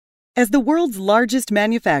As the world's largest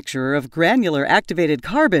manufacturer of granular activated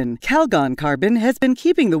carbon, Calgon Carbon has been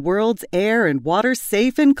keeping the world's air and water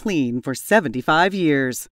safe and clean for 75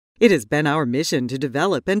 years. It has been our mission to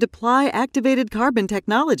develop and apply activated carbon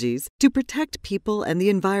technologies to protect people and the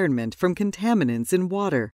environment from contaminants in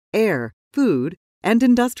water, air, food, and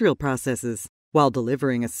industrial processes, while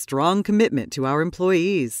delivering a strong commitment to our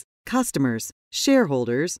employees, customers,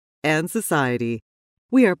 shareholders, and society.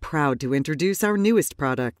 We are proud to introduce our newest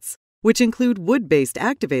products, which include wood-based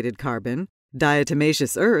activated carbon,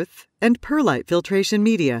 diatomaceous earth, and perlite filtration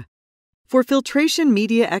media. For filtration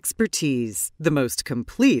media expertise, the most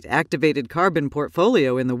complete activated carbon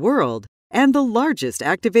portfolio in the world, and the largest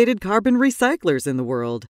activated carbon recyclers in the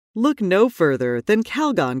world, look no further than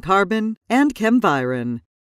Calgon Carbon and Chemviron.